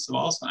 signs of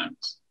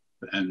Alzheimer's.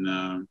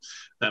 And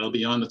that'll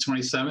be on the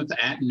 27th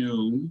at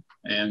noon.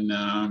 And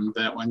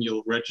that one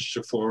you'll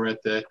register for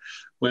at the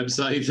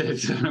website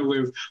that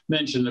we've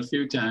mentioned a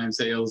few times,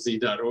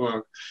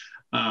 alz.org.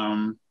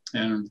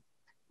 And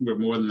we're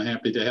more than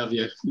happy to have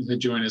you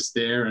join us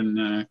there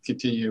and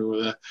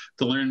continue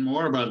to learn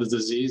more about the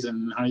disease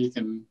and how you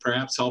can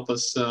perhaps help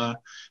us, like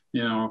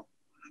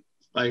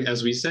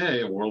as we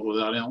say, a world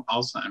without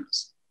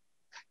Alzheimer's.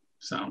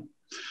 So,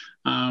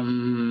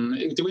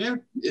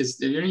 is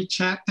there any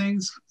chat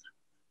things?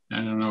 I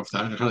don't know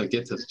how to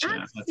get to the chat.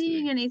 Not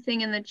seeing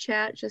anything in the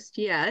chat just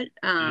yet,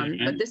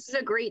 but this is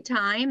a great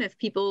time. If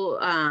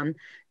people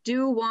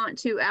do want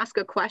to ask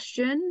a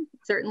question,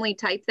 certainly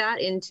type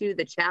that into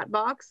the chat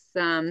box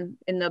in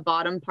the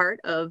bottom part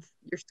of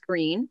your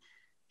screen,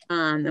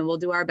 and we'll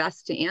do our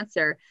best to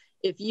answer.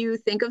 If you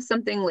think of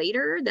something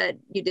later that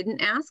you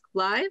didn't ask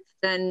live,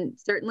 then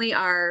certainly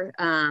our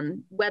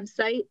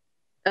website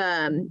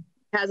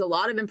has a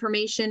lot of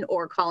information,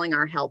 or calling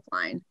our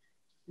helpline.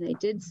 And I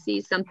did see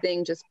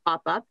something just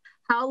pop up.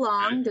 How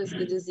long does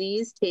the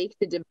disease take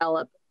to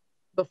develop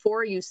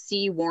before you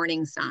see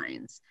warning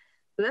signs?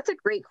 So that's a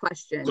great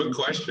question. Good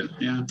question,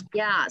 yeah.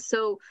 Yeah,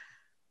 so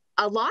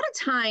a lot of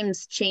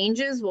times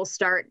changes will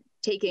start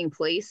taking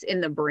place in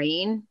the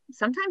brain,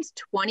 sometimes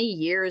 20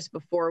 years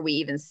before we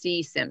even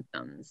see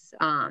symptoms.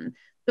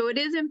 So it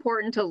is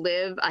important to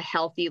live a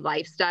healthy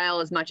lifestyle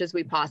as much as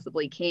we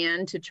possibly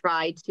can to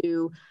try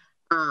to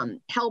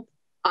help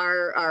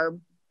our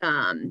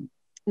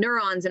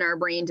neurons in our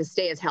brain to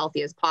stay as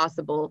healthy as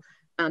possible.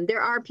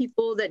 There are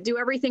people that do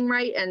everything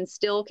right and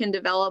still can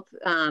develop,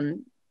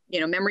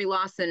 memory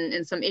loss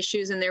and some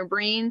issues in their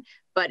brain,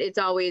 but it's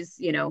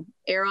always,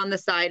 err on the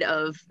side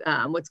of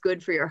what's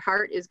good for your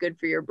heart is good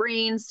for your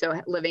brain.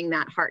 So living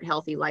that heart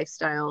healthy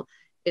lifestyle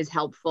is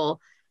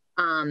helpful.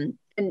 And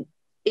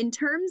in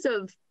terms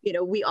of,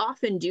 we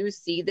often do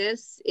see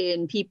this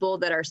in people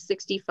that are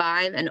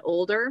 65 and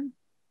older.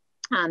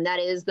 That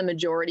is the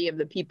majority of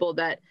the people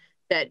that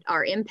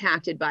are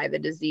impacted by the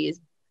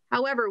disease.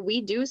 However,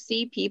 we do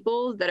see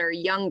people that are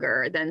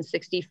younger than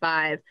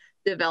 65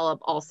 develop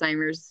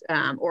Alzheimer's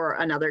or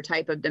another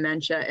type of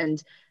dementia.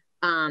 And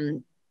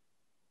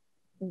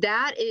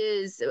that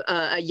is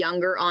a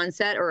younger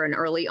onset or an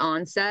early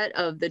onset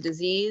of the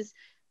disease.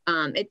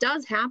 It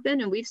does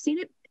happen, and we've seen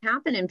it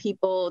happen in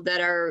people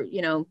that are,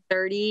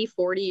 30,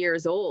 40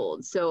 years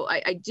old. So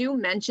I do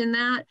mention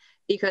that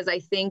because I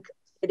think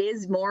it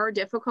is more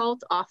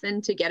difficult often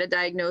to get a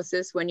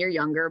diagnosis when you're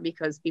younger,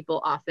 because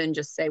people often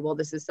just say, well,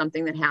 this is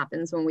something that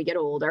happens when we get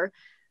older.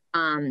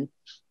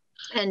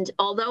 And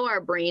although our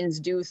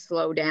brains do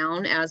slow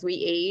down as we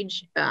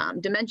age,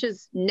 dementia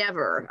is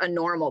never a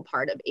normal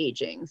part of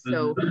aging.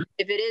 So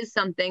if it is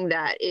something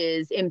that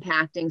is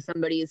impacting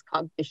somebody's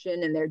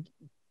cognition and their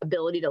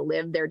ability to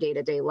live their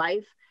day-to-day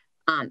life,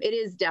 it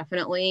is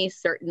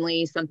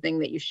certainly something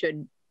that you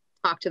should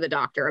talk to the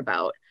doctor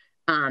about.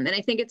 And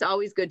I think it's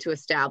always good to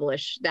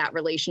establish that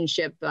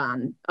relationship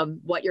of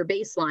what your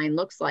baseline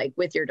looks like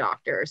with your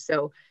doctor.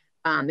 So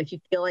if you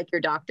feel like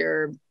your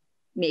doctor,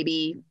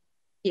 maybe,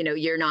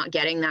 you're not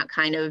getting that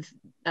kind of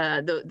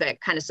that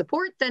kind of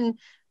support, then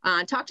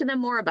talk to them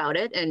more about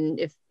it. And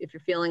if you're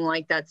feeling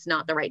like that's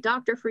not the right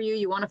doctor for you,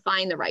 you want to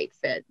find the right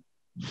fit.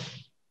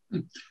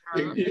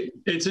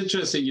 It's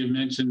interesting you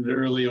mentioned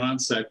early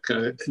onset.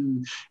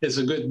 It's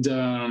a good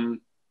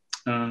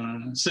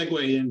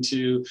segue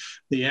into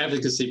the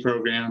advocacy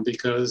program,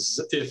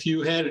 because if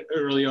you had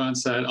early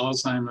onset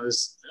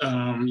Alzheimer's,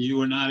 you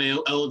were not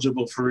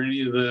eligible for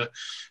any of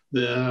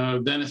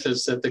the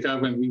benefits that the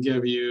government can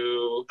give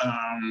you,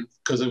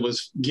 because it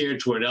was geared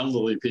toward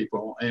elderly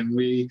people. And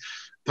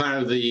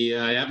part of the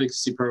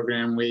advocacy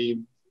program, I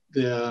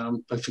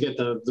forget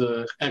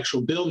the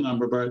actual bill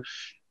number, but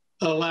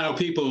allow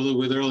people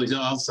with early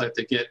onset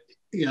to get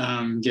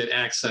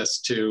access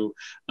to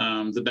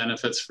the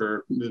benefits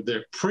for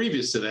their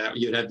previous to that.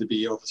 You'd have to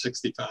be over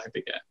 65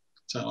 to get.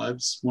 So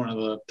that's one of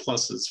the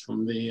pluses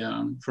from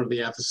for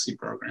the advocacy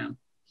program.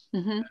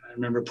 Mm-hmm. I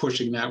remember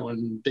pushing that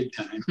one big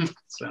time.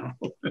 So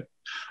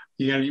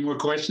you got any more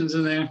questions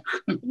in there?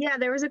 Yeah,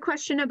 there was a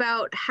question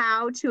about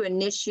how to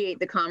initiate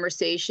the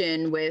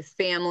conversation with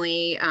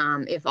family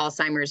if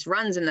Alzheimer's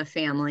runs in the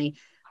family.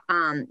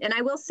 And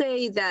I will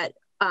say that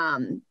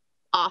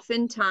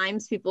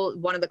oftentimes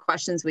one of the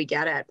questions we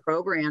get at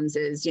programs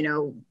is,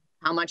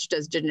 how much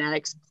does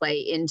genetics play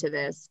into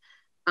this?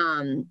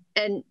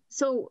 And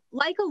so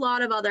like a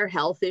lot of other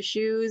health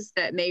issues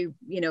that may,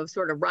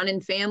 sort of run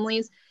in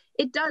families,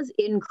 it does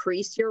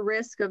increase your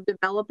risk of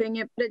developing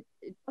it, but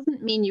it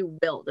doesn't mean you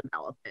will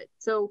develop it.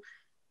 So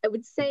I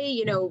would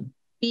say,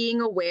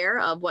 being aware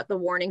of what the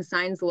warning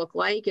signs look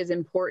like is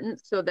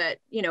important, so that,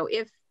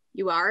 if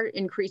you are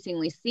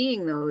increasingly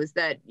seeing those,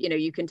 that,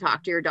 you can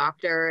talk to your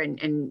doctor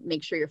and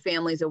make sure your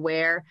family's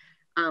aware.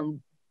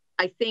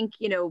 I think,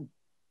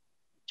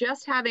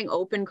 just having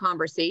open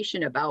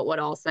conversation about what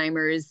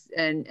Alzheimer's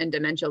and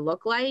dementia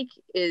look like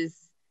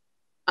is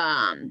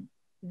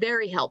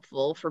very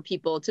helpful for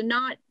people to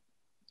not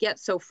get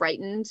so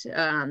frightened,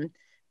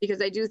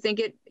 because I do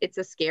think it's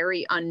a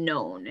scary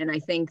unknown. And I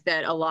think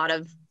that a lot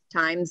of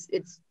times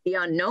it's the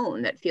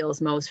unknown that feels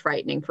most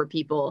frightening for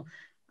people.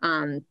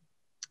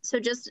 So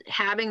just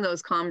having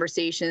those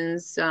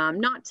conversations,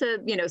 not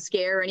to,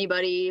 scare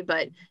anybody,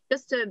 but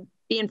just to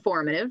be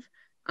informative,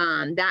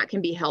 that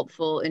can be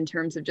helpful in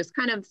terms of just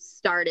kind of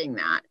starting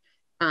that.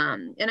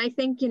 And I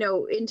think,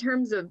 in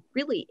terms of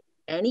really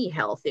any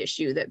health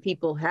issue that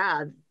people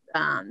have,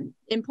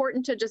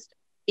 important to just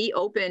be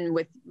open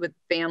with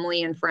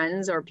family and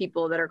friends or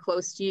people that are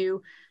close to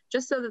you,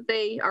 just so that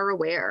they are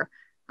aware.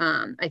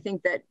 I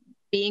think that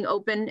being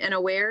open and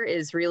aware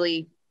is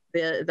really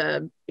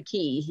the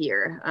key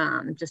here,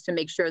 just to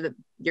make sure that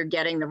you're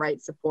getting the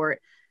right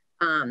support.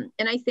 And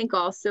I think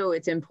also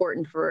it's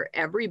important for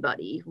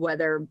everybody,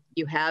 whether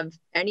you have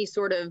any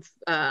sort of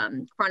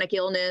chronic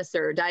illness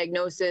or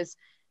diagnosis,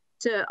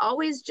 to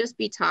always just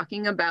be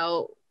talking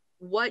about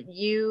what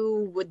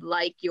you would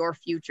like your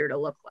future to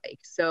look like.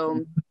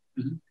 So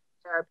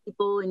there are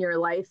people in your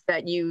life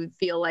that you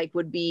feel like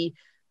would be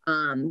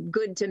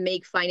good to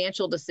make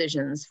financial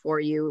decisions for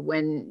you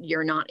when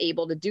you're not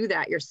able to do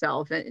that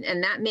yourself.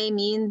 And that may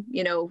mean,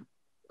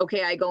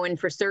 okay, I go in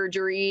for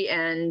surgery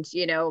and,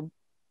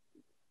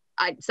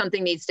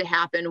 something needs to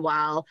happen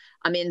while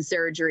I'm in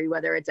surgery,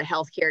 whether it's a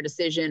healthcare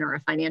decision or a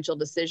financial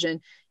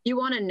decision. You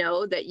want to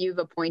know that you've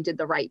appointed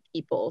the right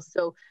people.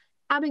 So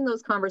having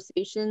those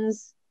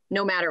conversations,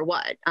 no matter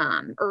what,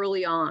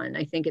 early on,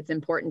 I think it's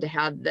important to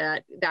have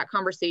that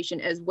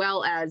conversation, as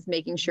well as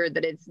making sure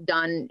that it's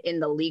done in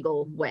the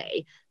legal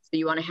way. So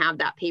you want to have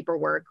that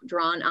paperwork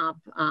drawn up,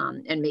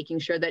 and making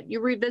sure that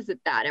you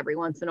revisit that every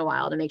once in a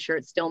while to make sure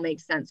it still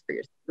makes sense for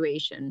your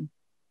situation.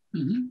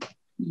 Mm-hmm.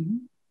 Mm-hmm.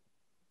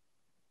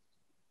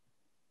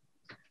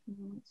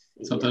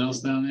 Something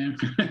else down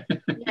there?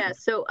 Yeah,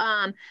 so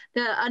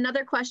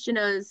another question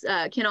is,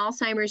 can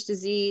Alzheimer's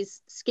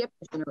disease skip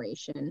a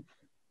generation?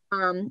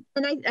 And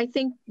I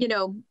think,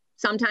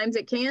 sometimes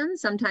it can,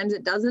 sometimes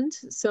it doesn't.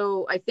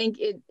 So I think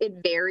it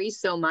varies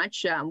so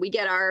much. We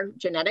get our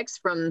genetics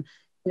from,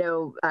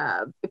 50%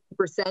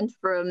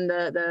 from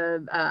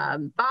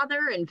the father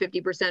and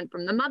 50%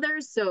 from the mother.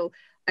 So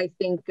I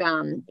think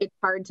it's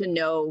hard to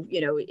know,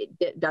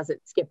 does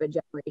it skip a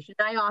generation?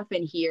 I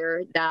often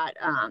hear that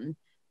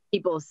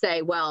people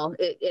say, well,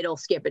 it'll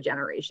skip a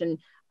generation.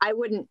 I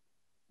wouldn't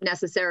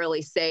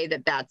necessarily say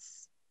that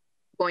that's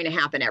going to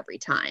happen every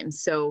time.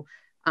 So,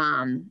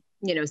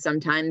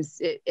 sometimes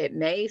it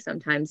may,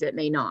 sometimes it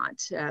may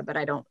not, but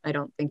I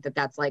don't think that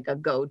that's like a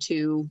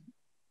go-to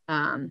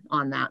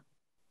on that.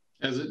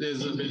 Has it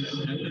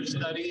been a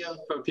study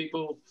for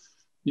people,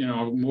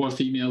 more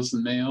females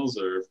than males,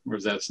 or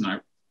that's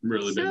not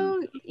really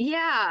been?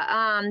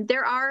 Yeah,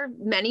 there are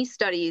many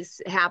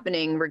studies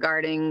happening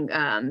regarding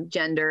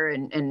gender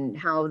and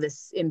how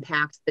this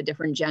impacts the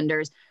different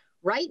genders.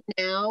 Right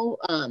now,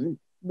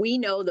 we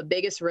know the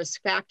biggest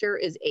risk factor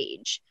is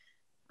age.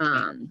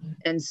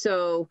 And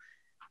so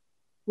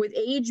with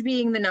age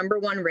being the number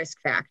one risk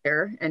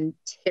factor, and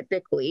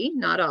typically,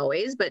 not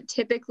always, but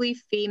typically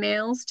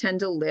females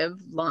tend to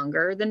live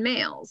longer than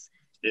males.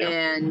 Yeah.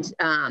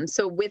 And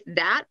so with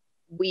that,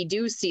 we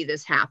do see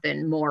this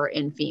happen more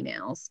in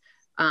females.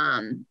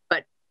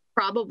 But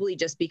probably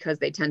just because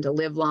they tend to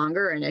live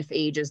longer. And if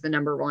age is the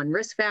 #1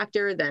 risk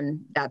factor,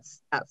 then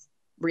that's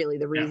really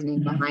the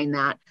reasoning behind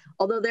that.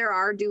 Although there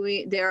are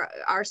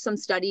some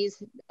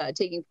studies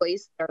taking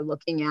place that are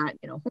looking at,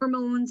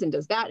 hormones, and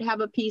does that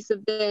have a piece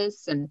of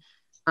this? And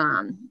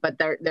but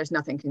there's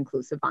nothing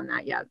conclusive on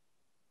that yet.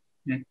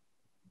 Yeah.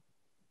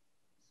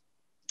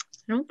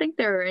 I don't think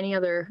there are any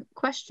other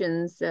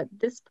questions at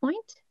this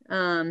point.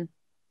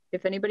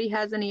 If anybody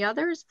has any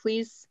others,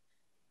 please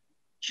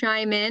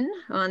chime in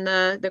on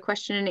the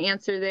question and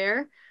answer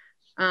there.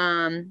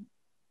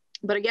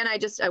 But again, I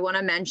want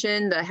to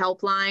mention the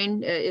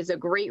helpline is a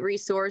great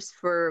resource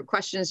for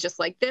questions just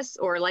like this,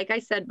 or like I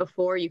said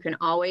before, you can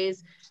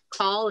always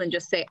call and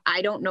just say,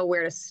 I don't know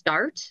where to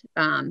start.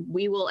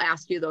 We will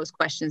ask you those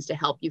questions to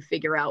help you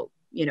figure out,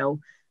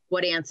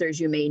 what answers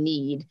you may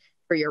need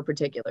for your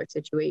particular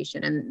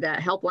situation. And the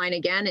helpline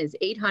again is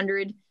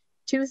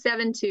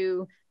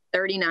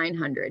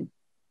 800-272-3900.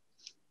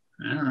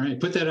 All right,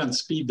 put that on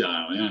speed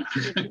dial. Yeah,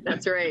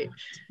 that's right.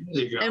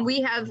 There you go. And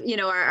we have,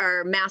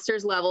 our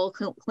master's level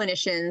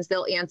clinicians.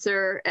 They'll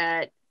answer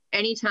at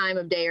any time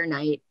of day or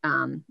night.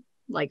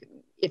 Like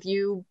if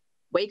you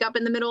wake up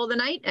in the middle of the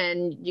night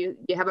and you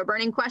have a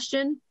burning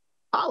question,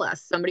 call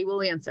us. Somebody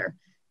will answer.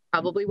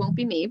 Probably won't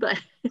be me, but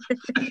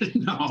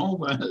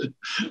no,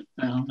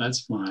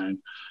 that's fine.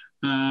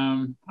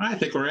 I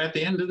think we're at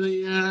the end of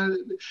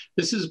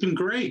this has been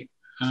great.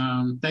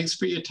 Thanks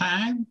for your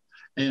time.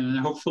 And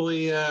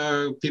hopefully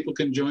people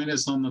can join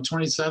us on the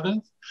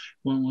 27th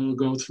when we'll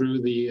go through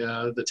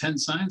the 10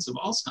 signs of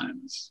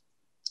Alzheimer's.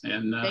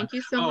 And thank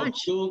you so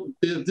much.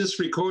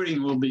 This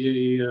recording will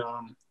be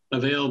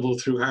available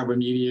through Harbor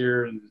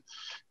Media and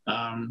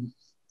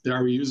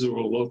our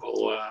usual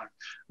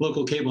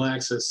local cable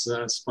access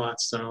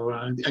spots.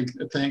 So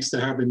thanks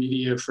to Harbor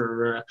Media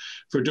for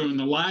doing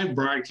the live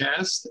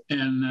broadcast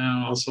and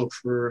also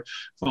for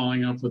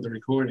following up with the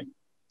recording.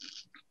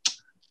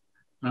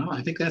 Well,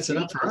 I think that's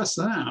enough for us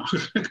now.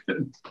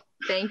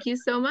 Thank you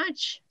so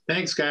much.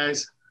 Thanks,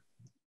 guys.